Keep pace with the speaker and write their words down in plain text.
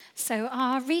So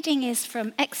our reading is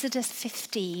from Exodus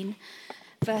 15,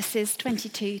 verses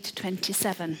 22 to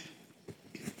 27.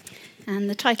 And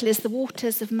the title is The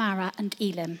Waters of Marah and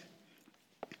Elim.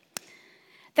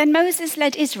 Then Moses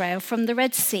led Israel from the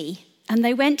Red Sea, and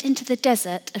they went into the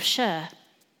desert of Shur.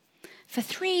 For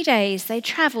 3 days they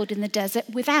travelled in the desert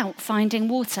without finding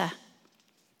water.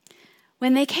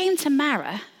 When they came to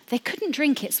Marah, they couldn't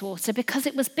drink its water because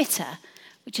it was bitter,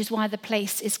 which is why the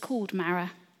place is called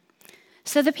Marah.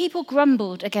 So the people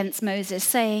grumbled against Moses,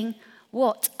 saying,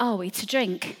 "What are we to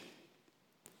drink?"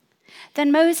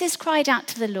 Then Moses cried out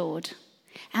to the Lord,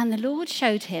 and the Lord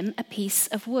showed him a piece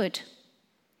of wood.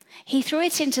 He threw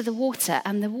it into the water,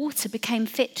 and the water became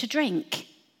fit to drink.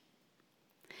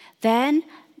 Then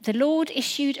the Lord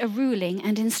issued a ruling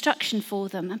and instruction for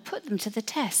them and put them to the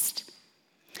test.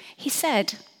 He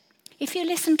said, "If you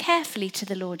listen carefully to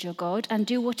the Lord your God and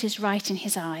do what is right in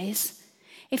his eyes,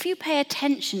 if you pay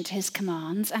attention to his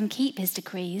commands and keep his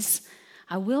decrees,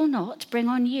 I will not bring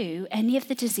on you any of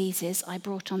the diseases I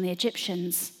brought on the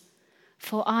Egyptians,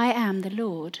 for I am the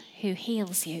Lord who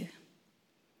heals you."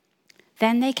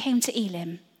 Then they came to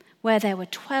Elim, where there were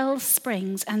 12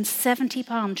 springs and 70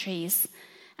 palm trees,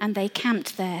 and they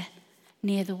camped there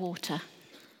near the water.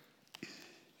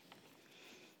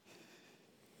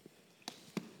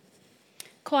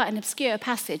 Quite an obscure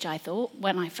passage, I thought,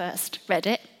 when I first read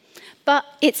it. But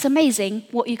it's amazing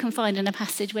what you can find in a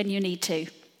passage when you need to.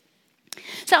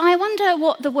 So I wonder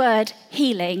what the word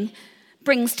healing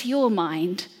brings to your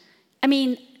mind. I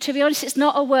mean, to be honest, it's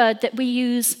not a word that we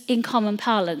use in common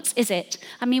parlance, is it?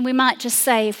 I mean, we might just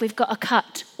say if we've got a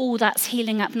cut, "Oh, that's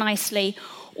healing up nicely."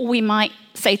 Or we might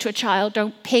say to a child,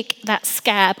 "Don't pick that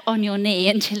scab on your knee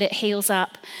until it heals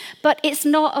up." But it's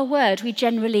not a word we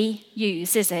generally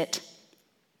use, is it?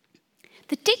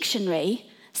 The dictionary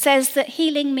says that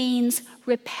healing means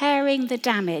repairing the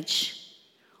damage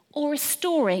or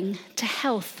restoring to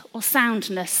health or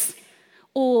soundness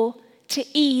or to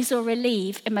ease or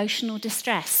relieve emotional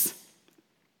distress.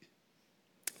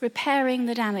 Repairing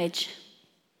the damage.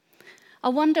 I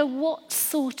wonder what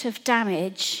sort of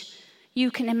damage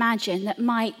you can imagine that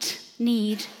might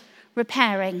need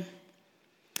repairing.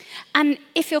 And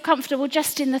if you're comfortable,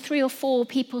 just in the 3 or 4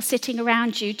 people sitting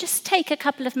around you, just take a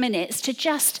couple of minutes to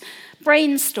just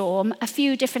brainstorm a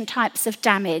few different types of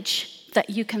damage that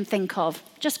you can think of.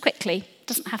 Just quickly.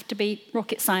 Doesn't have to be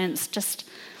rocket science, just...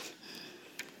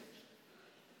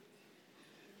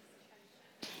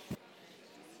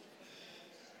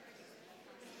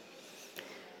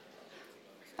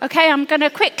 Okay, I'm going to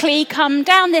quickly come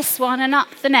down this one and up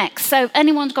the next. So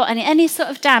anyone's got any sort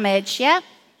of damage, yeah?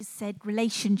 You said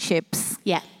relationships.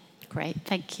 Yeah, great,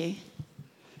 thank you.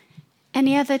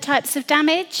 Any other types of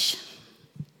damage?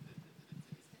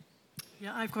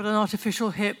 Yeah, I've got an artificial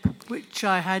hip, which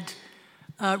I had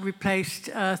replaced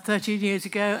 13 years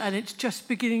ago, and it's just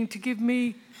beginning to give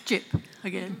me jip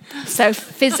again. So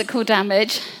physical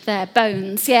damage, their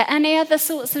bones. Yeah, any other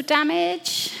sorts of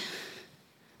damage?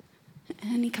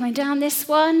 Any coming down this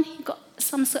one? You've got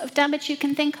some sort of damage you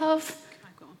can think of?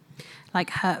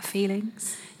 Like hurt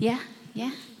feelings. Yeah,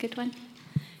 good one.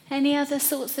 Any other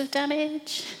sorts of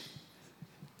damage?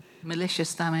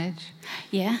 Malicious damage.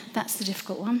 Yeah, that's the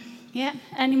difficult one. Yeah,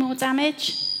 any more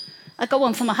damage? I got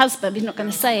one for my husband, he's not going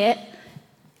to say it.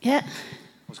 Yeah.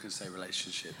 I was going to say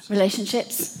relationships.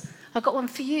 Relationships. I got one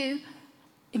for you.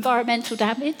 Environmental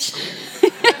damage.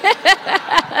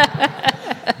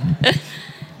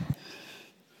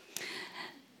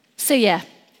 So yeah,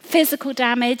 physical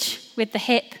damage with the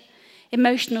hip,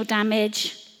 emotional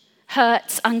damage,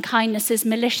 hurts, unkindnesses,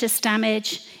 malicious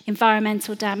damage,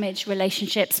 environmental damage,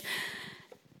 relationships.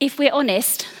 If we're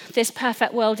honest, this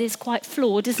perfect world is quite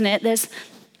flawed, isn't it? There's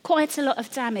quite a lot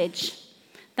of damage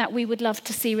that we would love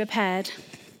to see repaired.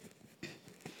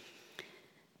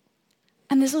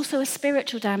 And there's also a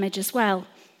spiritual damage as well.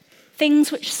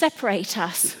 Things which separate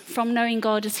us from knowing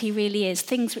God as he really is,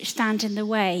 things which stand in the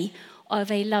way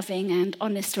of a loving and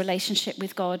honest relationship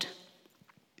with God.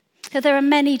 So there are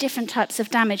many different types of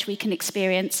damage we can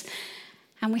experience,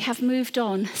 and we have moved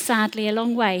on, sadly, a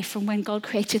long way from when God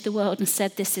created the world and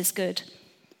said this is good.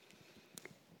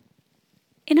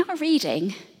 In our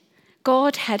reading,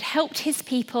 God had helped his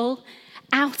people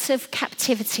out of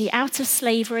captivity, out of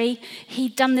slavery.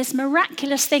 He'd done this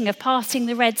miraculous thing of parting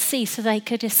the Red Sea so they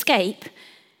could escape,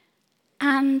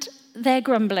 and they're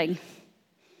grumbling.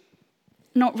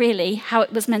 Not really how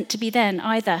it was meant to be then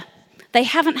either. They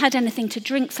haven't had anything to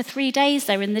drink for 3 days.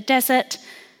 They're in the desert.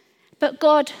 But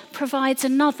God provides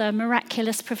another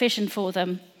miraculous provision for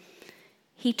them.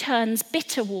 He turns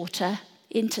bitter water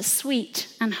into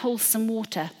sweet and wholesome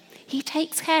water. He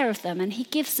takes care of them and he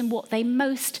gives them what they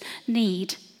most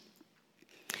need.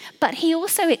 But he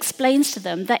also explains to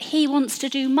them that he wants to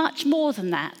do much more than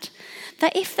that.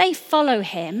 That if they follow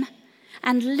him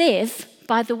and live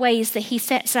by the ways that he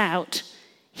sets out,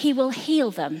 he will heal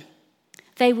them.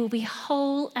 They will be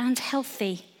whole and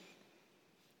healthy.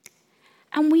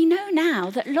 And we know now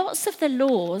that lots of the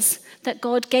laws that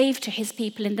God gave to his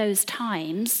people in those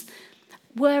times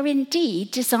were indeed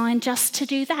designed just to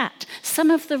do that. Some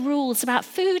of the rules about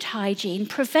food hygiene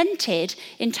prevented,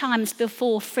 in times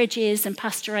before fridges and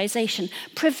pasteurization,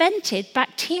 prevented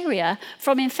bacteria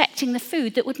from infecting the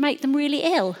food that would make them really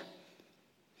ill.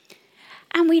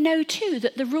 And we know too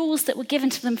that the rules that were given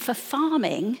to them for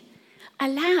farming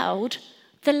allowed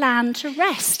the land to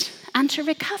rest and to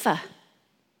recover.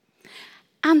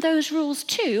 And those rules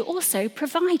too also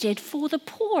provided for the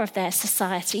poor of their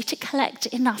society to collect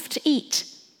enough to eat.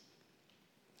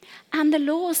 And the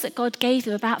laws that God gave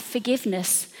them about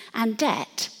forgiveness and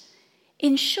debt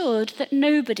ensured that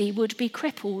nobody would be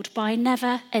crippled by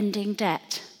never-ending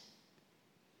debt.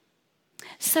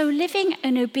 So living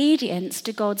in obedience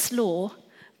to God's law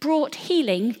brought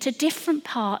healing to different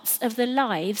parts of the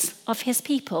lives of his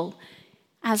people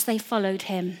as they followed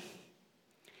him.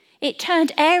 It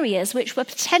turned areas which were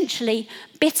potentially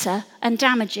bitter and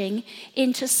damaging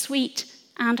into sweet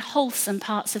and wholesome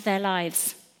parts of their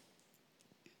lives.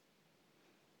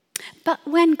 But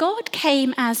when God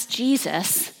came as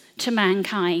Jesus to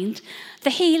mankind, the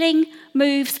healing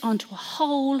moves onto a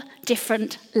whole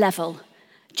different level.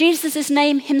 Jesus'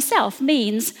 name himself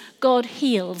means God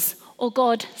heals or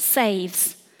God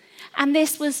saves. And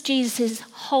this was Jesus'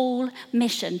 whole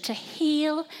mission, to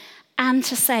heal and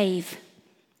to save.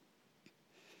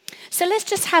 So let's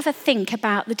just have a think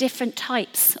about the different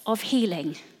types of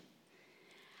healing.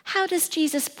 How does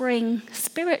Jesus bring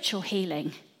spiritual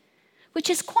healing? Which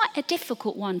is quite a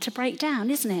difficult one to break down,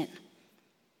 isn't it?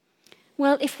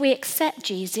 Well, if we accept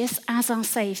Jesus as our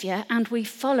Saviour and we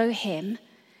follow him,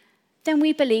 then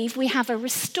we believe we have a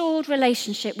restored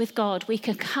relationship with God. We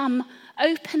can come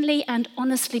openly and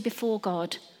honestly before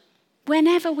God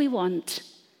whenever we want.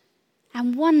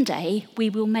 And one day we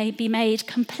will be made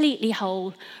completely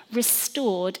whole,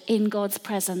 restored in God's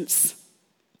presence.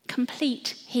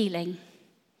 Complete healing.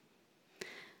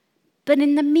 But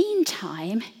in the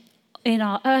meantime, in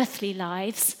our earthly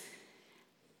lives,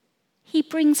 he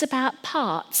brings about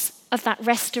parts of that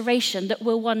restoration that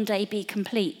will one day be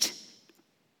complete.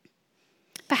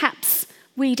 Perhaps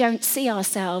we don't see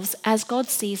ourselves as God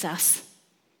sees us,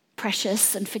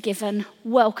 precious and forgiven,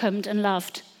 welcomed and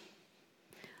loved.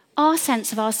 Our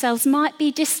sense of ourselves might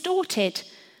be distorted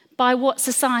by what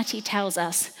society tells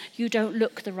us. You don't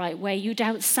look the right way, you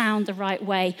don't sound the right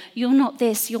way, you're not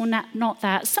this, you're not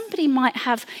that. Somebody might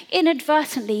have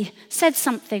inadvertently said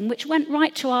something which went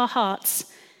right to our hearts,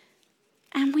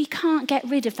 and we can't get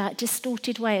rid of that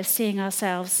distorted way of seeing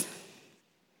ourselves.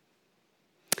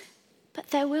 But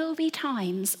there will be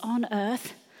times on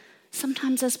earth,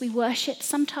 sometimes as we worship,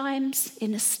 sometimes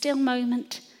in a still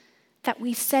moment, that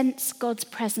we sense God's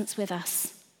presence with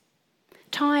us.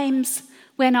 Times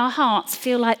when our hearts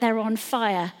feel like they're on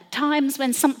fire. Times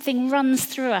when something runs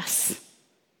through us.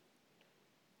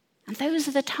 And those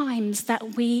are the times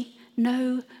that we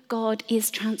know God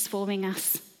is transforming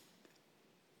us.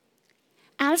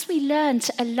 As we learn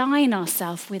to align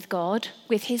ourselves with God,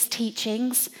 with his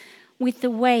teachings, with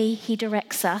the way he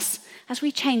directs us, as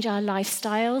we change our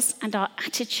lifestyles and our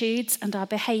attitudes and our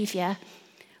behavior,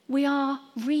 we are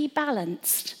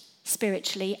rebalanced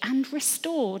spiritually and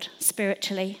restored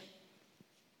spiritually.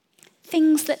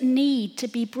 Things that need to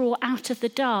be brought out of the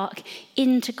dark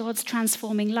into God's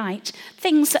transforming light,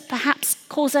 things that perhaps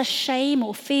cause us shame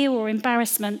or fear or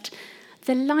embarrassment,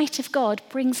 the light of God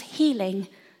brings healing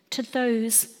to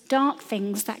those dark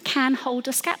things that can hold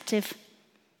us captive.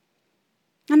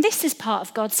 And this is part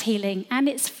of God's healing, and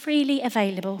it's freely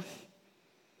available.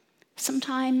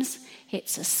 Sometimes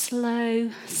it's a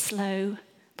slow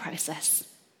process.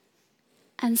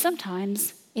 And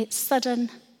sometimes it's sudden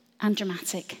and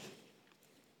dramatic.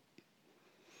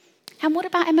 And what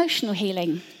about emotional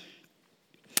healing?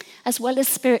 As well as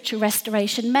spiritual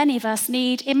restoration, many of us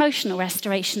need emotional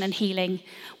restoration and healing.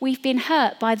 We've been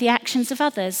hurt by the actions of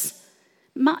others.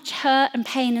 Much hurt and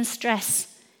pain and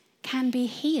stress can be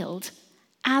healed,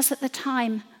 as at the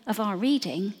time of our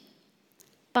reading,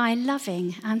 by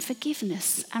loving and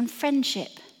forgiveness and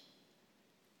friendship.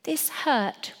 This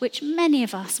hurt, which many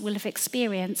of us will have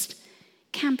experienced,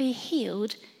 can be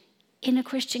healed in a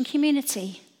Christian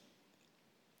community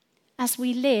as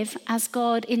we live as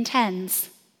God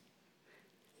intends.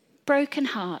 Broken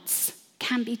hearts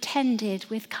can be tended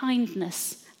with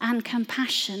kindness and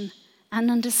compassion and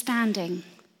understanding.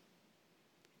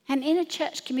 And in a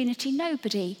church community,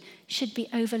 nobody should be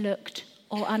overlooked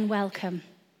or unwelcome.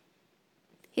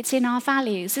 It's in our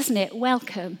values, isn't it?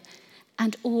 Welcome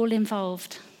and all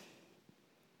involved.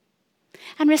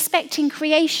 And respecting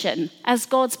creation as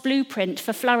God's blueprint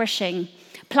for flourishing,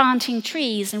 planting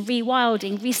trees and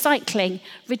rewilding, recycling,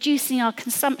 reducing our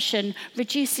consumption,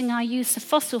 reducing our use of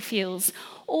fossil fuels,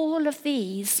 all of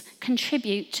these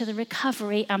contribute to the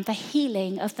recovery and the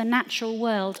healing of the natural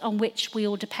world on which we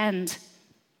all depend.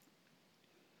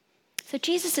 So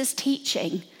Jesus'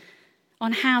 teaching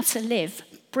on how to live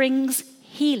brings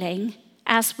healing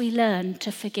as we learn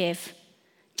to forgive,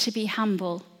 to be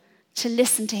humble, to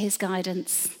listen to his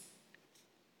guidance.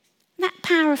 And that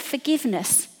power of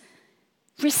forgiveness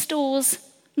restores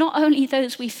not only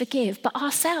those we forgive, but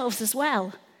ourselves as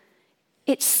well.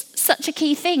 It's such a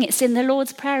key thing. It's in the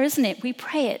Lord's Prayer, isn't it? We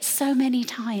pray it so many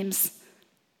times.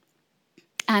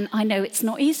 And I know it's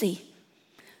not easy.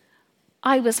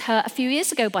 I was hurt a few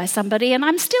years ago by somebody, and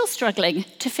I'm still struggling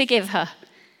to forgive her.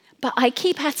 But I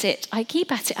keep at it. I keep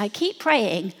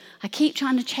praying. I keep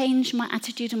trying to change my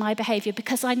attitude and my behavior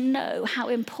because I know how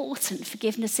important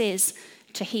forgiveness is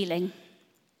to healing.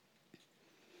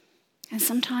 And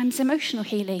sometimes emotional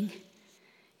healing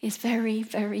is very,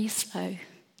 very slow.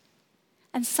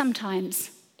 And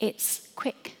sometimes it's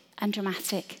quick and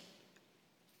dramatic.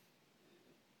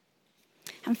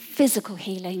 And physical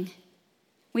healing.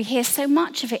 We hear so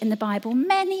much of it in the Bible.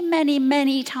 Many, many,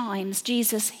 many times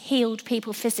Jesus healed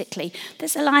people physically.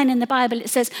 There's a line in the Bible, it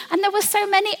says, and there were so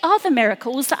many other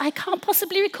miracles that I can't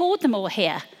possibly record them all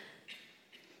here.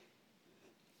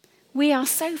 We are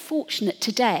so fortunate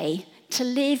today to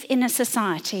live in a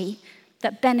society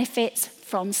that benefits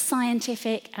from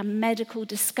scientific and medical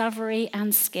discovery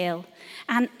and skill.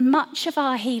 And much of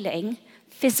our healing,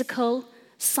 physical,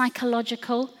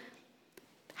 psychological,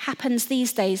 happens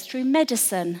these days through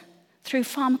medicine, through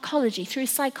pharmacology, through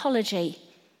psychology.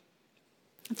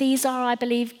 These are, I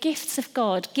believe, gifts of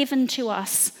God given to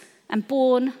us and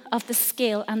born of the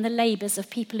skill and the labours of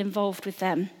people involved with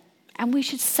them. And we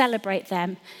should celebrate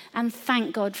them and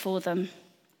thank God for them.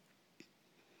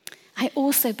 I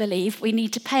also believe we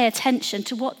need to pay attention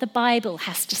to what the Bible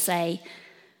has to say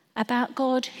about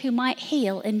God who might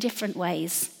heal in different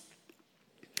ways.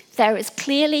 There is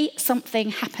clearly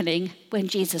something happening when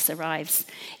Jesus arrives.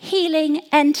 Healing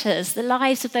enters the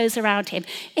lives of those around him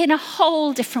in a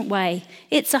whole different way.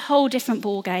 It's a whole different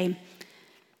ballgame.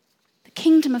 The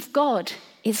kingdom of God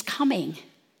is coming,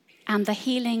 and the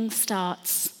healing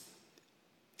starts.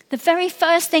 The very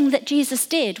first thing that Jesus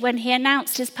did when he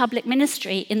announced his public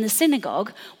ministry in the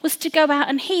synagogue was to go out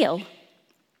and heal.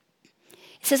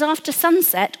 It says, after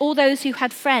sunset, all those who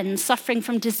had friends suffering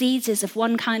from diseases of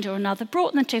one kind or another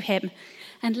brought them to him,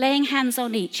 and laying hands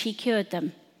on each, he cured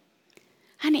them.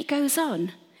 And it goes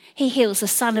on. He heals the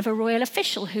son of a royal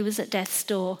official who was at death's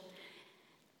door.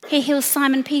 He heals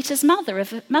Simon Peter's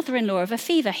mother-in-law of a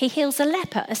fever. He heals a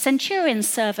leper, a centurion's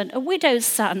servant, a widow's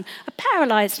son, a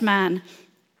paralyzed man,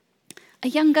 a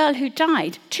young girl who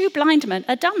died, 2 blind men,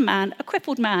 a dumb man, a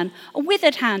crippled man, a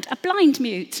withered hand, a blind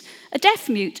mute, a deaf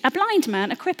mute, a blind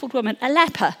man, a crippled woman, a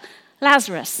leper,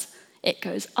 Lazarus. It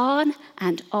goes on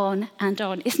and on and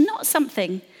on. It's not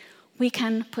something we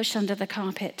can push under the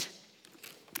carpet.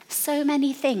 So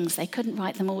many things, they couldn't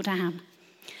write them all down.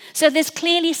 So there's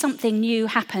clearly something new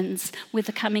happens with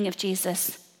the coming of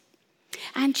Jesus.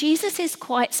 And Jesus is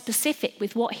quite specific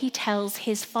with what he tells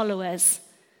his followers.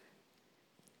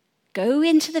 Go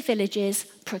into the villages,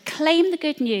 proclaim the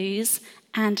good news,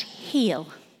 and heal.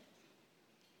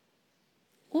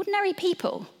 Ordinary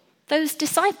people, those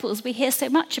disciples we hear so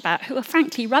much about, who are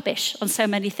frankly rubbish on so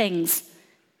many things.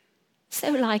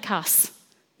 So like us.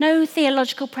 No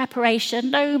theological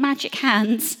preparation, no magic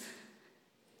hands,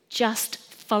 just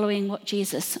following what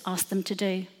Jesus asked them to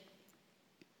do.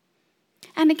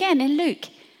 And again in Luke,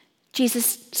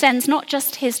 Jesus sends not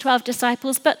just his 12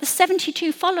 disciples, but the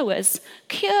 72 followers,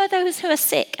 cure those who are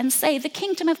sick and say, the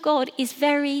kingdom of God is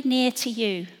very near to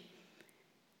you.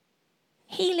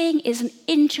 Healing is an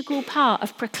integral part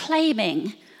of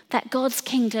proclaiming that God's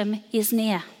kingdom is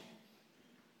near.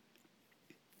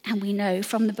 And we know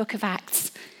from the book of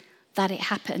Acts that it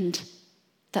happened,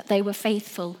 that they were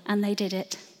faithful and they did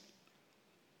it.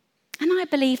 And I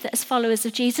believe that as followers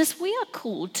of Jesus, we are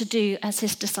called to do as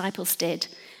his disciples did.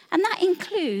 And that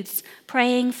includes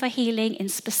praying for healing in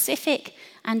specific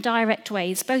and direct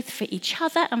ways, both for each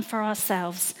other and for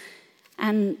ourselves.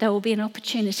 And there will be an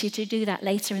opportunity to do that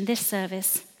later in this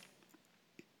service.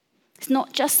 It's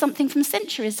not just something from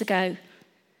centuries ago.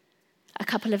 A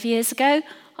couple of years ago,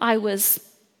 I was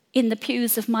in the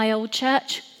pews of my old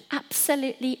church,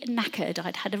 absolutely knackered.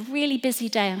 I'd had a really busy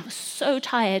day and I was so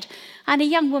tired. And a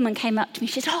young woman came up to me.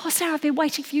 She said, "Oh, Sarah, I've been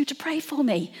waiting for you to pray for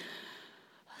me."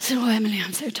 I said, "Oh, Emily,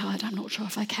 I'm so tired. I'm not sure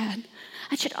if I can."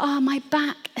 And she said, "Oh, my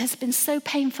back has been so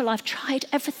painful. I've tried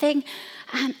everything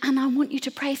and I want you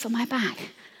to pray for my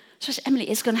back." So I said, "Emily,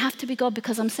 it's going to have to be God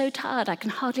because I'm so tired. I can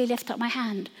hardly lift up my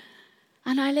hand."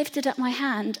 And I lifted up my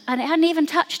hand and it hadn't even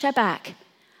touched her back.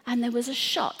 And there was a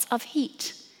shot of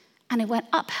heat and it went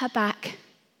up her back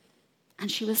and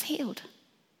she was healed.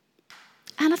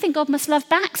 And I think God must love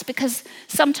backs because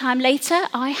sometime later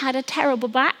I had a terrible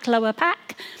back, lower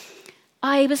back.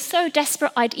 I was so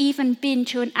desperate I'd even been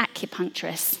to an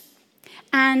acupuncturist.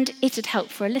 And it had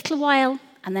helped for a little while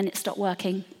and then it stopped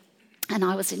working. And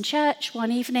I was in church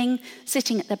one evening,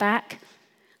 sitting at the back,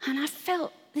 and I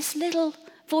felt this little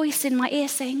voice in my ear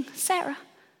saying, "Sarah,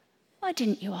 why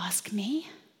didn't you ask me?"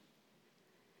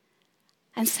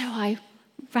 And so I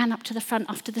ran up to the front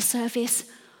after the service,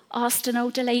 asked an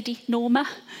older lady, Norma,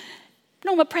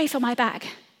 "Pray for my back."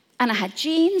 And I had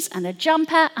jeans and a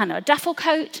jumper and a duffel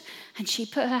coat, and she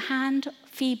put her hand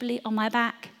feebly on my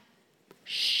back.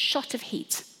 Shot of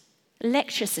heat,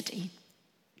 electricity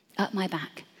up my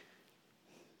back.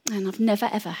 And I've never,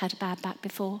 ever had a bad back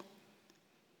before.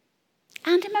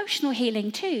 And emotional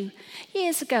healing too.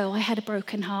 Years ago, I had a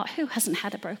broken heart. Who hasn't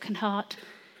had a broken heart?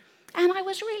 And I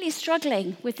was really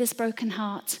struggling with this broken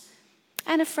heart.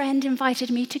 And a friend invited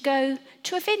me to go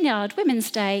to a vineyard, Women's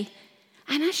Day.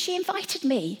 And as she invited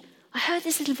me, I heard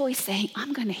this little voice saying,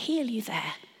 "I'm going to heal you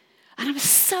there." And I was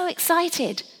so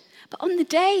excited. But on the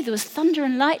day, there was thunder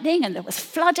and lightning and there was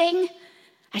flooding.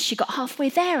 And she got halfway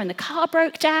there and the car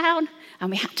broke down and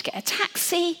we had to get a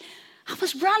taxi. I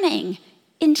was running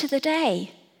into the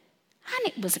day. And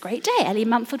it was a great day. Ellie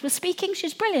Mumford was speaking. She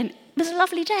was brilliant. It was a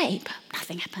lovely day. But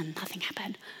nothing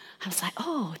happened. I was like,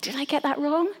 "Oh, did I get that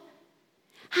wrong?"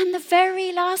 And the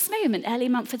very last moment, Ellie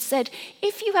Mumford said,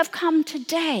 "If you have come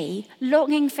today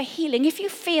longing for healing, if you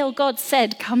feel God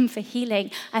said, come for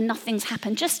healing, and nothing's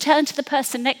happened, just turn to the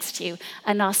person next to you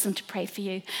and ask them to pray for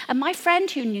you." And my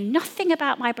friend, who knew nothing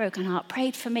about my broken heart,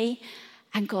 prayed for me,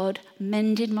 and God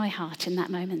mended my heart in that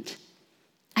moment.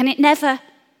 And it never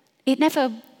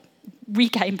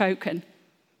became broken.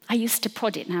 I used to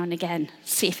prod it now and again,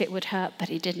 see if it would hurt, but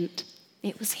it didn't.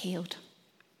 It was healed.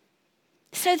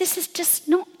 So this is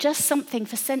not just something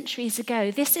for centuries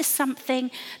ago. This is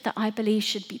something that I believe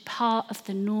should be part of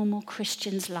the normal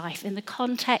Christian's life in the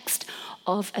context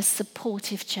of a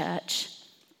supportive church.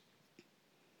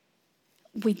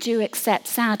 We do accept,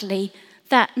 sadly,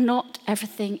 that not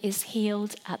everything is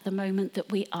healed at the moment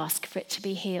that we ask for it to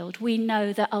be healed. We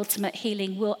know that ultimate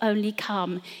healing will only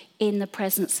come in the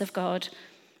presence of God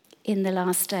in the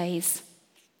last days.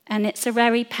 And it's a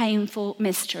very painful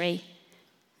mystery.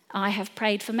 I have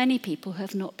prayed for many people who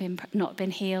have not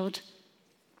been healed.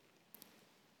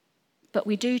 But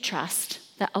we do trust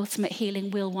that ultimate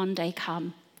healing will one day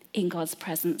come in God's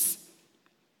presence.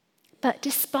 But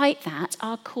despite that,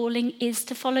 our calling is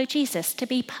to follow Jesus, to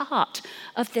be part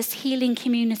of this healing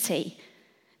community,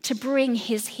 to bring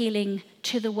his healing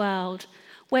to the world,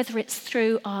 whether it's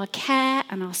through our care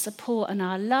and our support and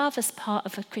our love as part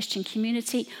of a Christian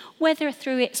community, whether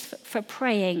through it's for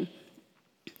praying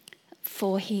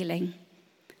for healing.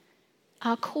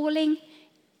 Our calling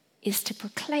is to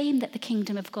proclaim that the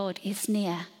kingdom of God is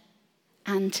near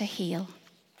and to heal.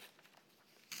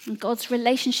 And God's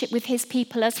relationship with his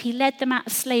people as he led them out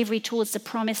of slavery towards the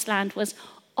promised land was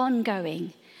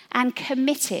ongoing and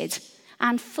committed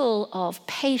and full of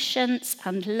patience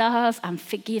and love and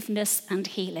forgiveness and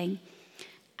healing.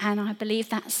 And I believe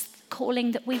that's the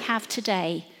calling that we have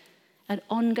today, an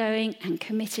ongoing and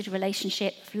committed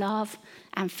relationship of love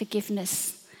and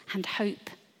forgiveness and hope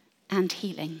and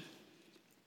healing.